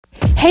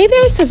Hey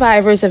there,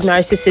 survivors of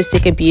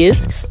narcissistic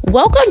abuse.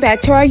 Welcome back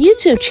to our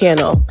YouTube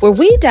channel, where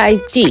we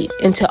dive deep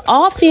into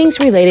all things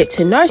related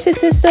to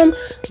narcissism,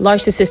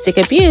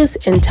 narcissistic abuse,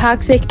 and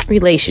toxic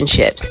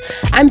relationships.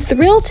 I'm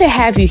thrilled to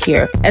have you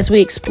here as we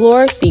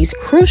explore these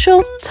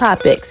crucial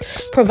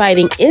topics,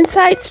 providing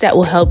insights that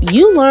will help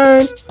you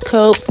learn,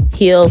 cope,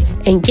 heal,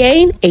 and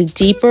gain a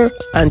deeper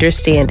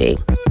understanding.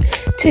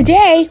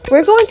 Today,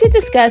 we're going to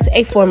discuss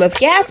a form of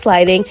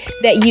gaslighting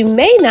that you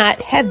may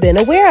not have been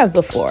aware of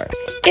before.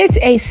 It's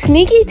a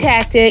sneaky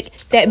tactic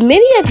that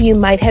many of you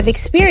might have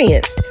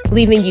experienced,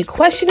 leaving you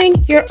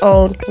questioning your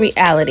own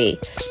reality.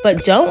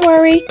 But don't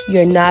worry,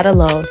 you're not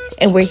alone,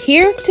 and we're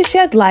here to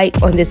shed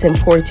light on this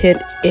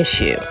important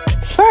issue.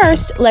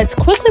 First, let's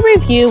quickly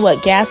review what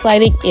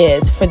gaslighting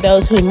is for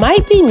those who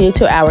might be new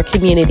to our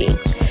community.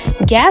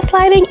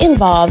 Gaslighting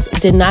involves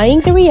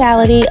denying the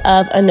reality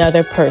of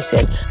another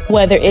person,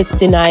 whether it's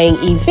denying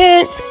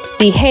events,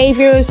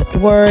 behaviors,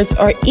 words,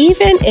 or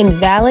even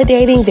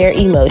invalidating their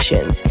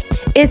emotions.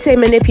 It's a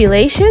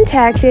manipulation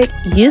tactic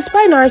used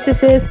by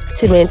narcissists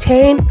to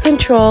maintain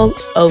control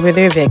over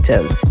their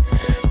victims.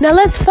 Now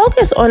let's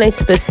focus on a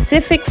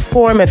specific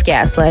form of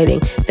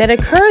gaslighting that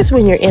occurs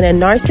when you're in a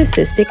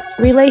narcissistic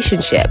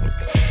relationship.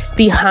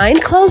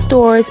 Behind closed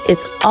doors,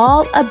 it's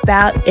all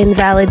about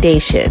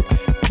invalidation,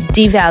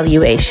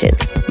 devaluation,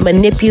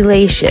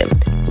 manipulation,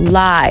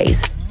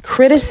 lies,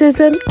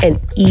 criticism, and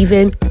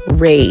even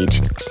rage.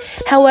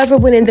 However,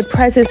 when in the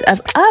presence of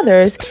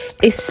others,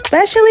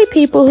 especially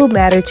people who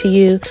matter to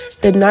you,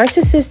 the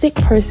narcissistic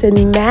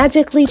person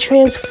magically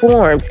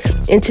transforms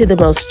into the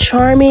most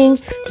charming,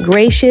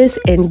 gracious,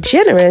 and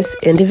generous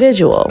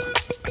individual.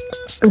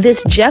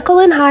 This Jekyll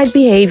and Hyde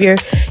behavior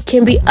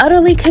can be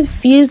utterly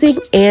confusing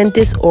and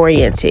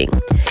disorienting.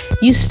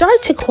 You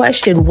start to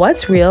question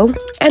what's real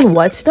and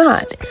what's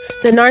not.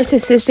 The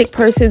narcissistic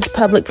person's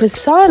public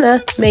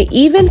persona may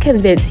even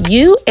convince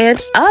you and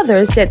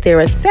others that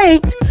they're a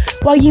saint,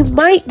 while you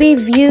might be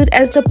viewed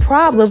as the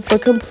problem for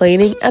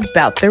complaining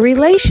about the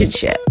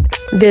relationship.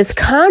 This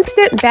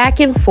constant back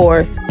and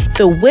forth,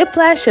 the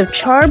whiplash of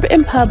charm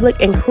in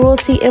public and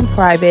cruelty in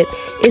private,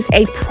 is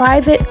a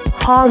private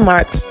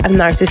hallmark of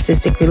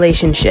narcissistic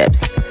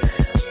relationships.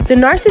 The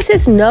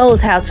narcissist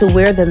knows how to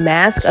wear the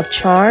mask of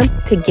charm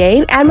to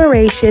gain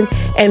admiration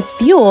and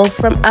fuel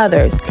from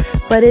others,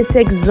 but it's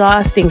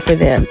exhausting for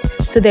them,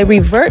 so they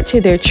revert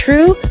to their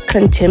true,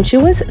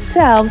 contemptuous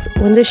selves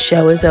when the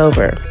show is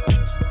over.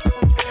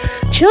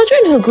 Children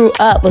who grew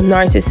up with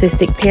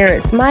narcissistic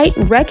parents might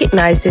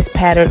recognize this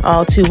pattern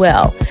all too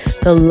well.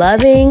 The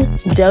loving,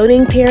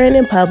 doting parent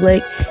in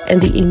public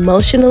and the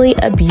emotionally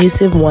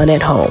abusive one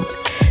at home.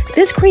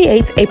 This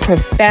creates a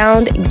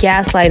profound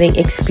gaslighting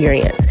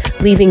experience,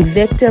 leaving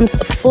victims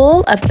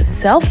full of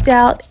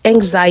self-doubt,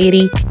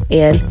 anxiety,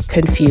 and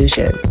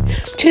confusion.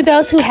 To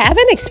those who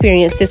haven't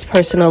experienced this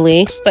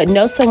personally, but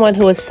know someone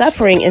who is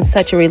suffering in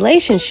such a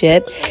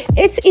relationship,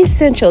 it's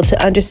essential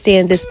to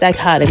understand this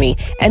dichotomy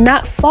and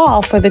not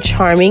fall for the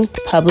charming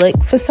public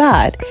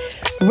facade.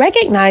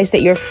 Recognize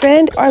that your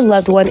friend or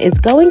loved one is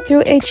going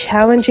through a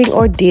challenging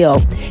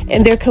ordeal,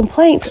 and their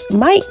complaints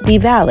might be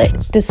valid,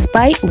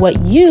 despite what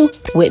you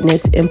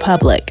witness in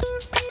public.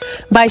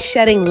 By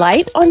shedding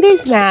light on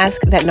these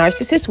masks that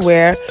narcissists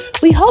wear,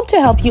 we hope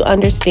to help you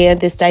understand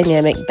this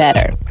dynamic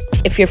better.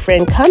 If your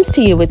friend comes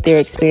to you with their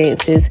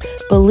experiences,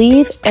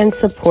 believe and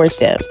support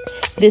them.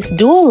 This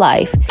dual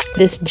life,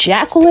 this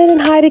Jekyll and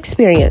Hyde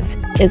experience,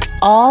 is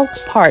all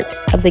part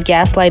of the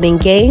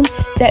gaslighting game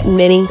that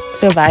many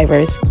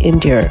survivors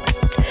endure.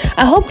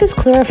 I hope this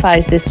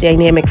clarifies this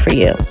dynamic for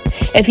you.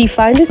 If you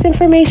find this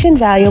information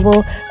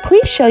valuable,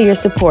 please show your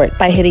support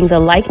by hitting the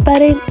like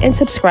button and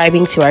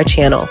subscribing to our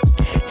channel.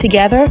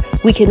 Together,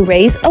 we can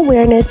raise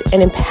awareness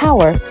and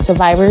empower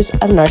survivors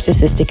of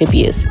narcissistic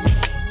abuse.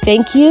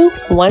 Thank you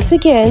once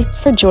again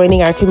for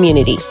joining our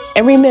community.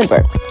 And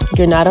remember,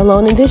 you're not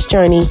alone in this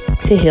journey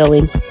to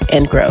healing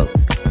and growth.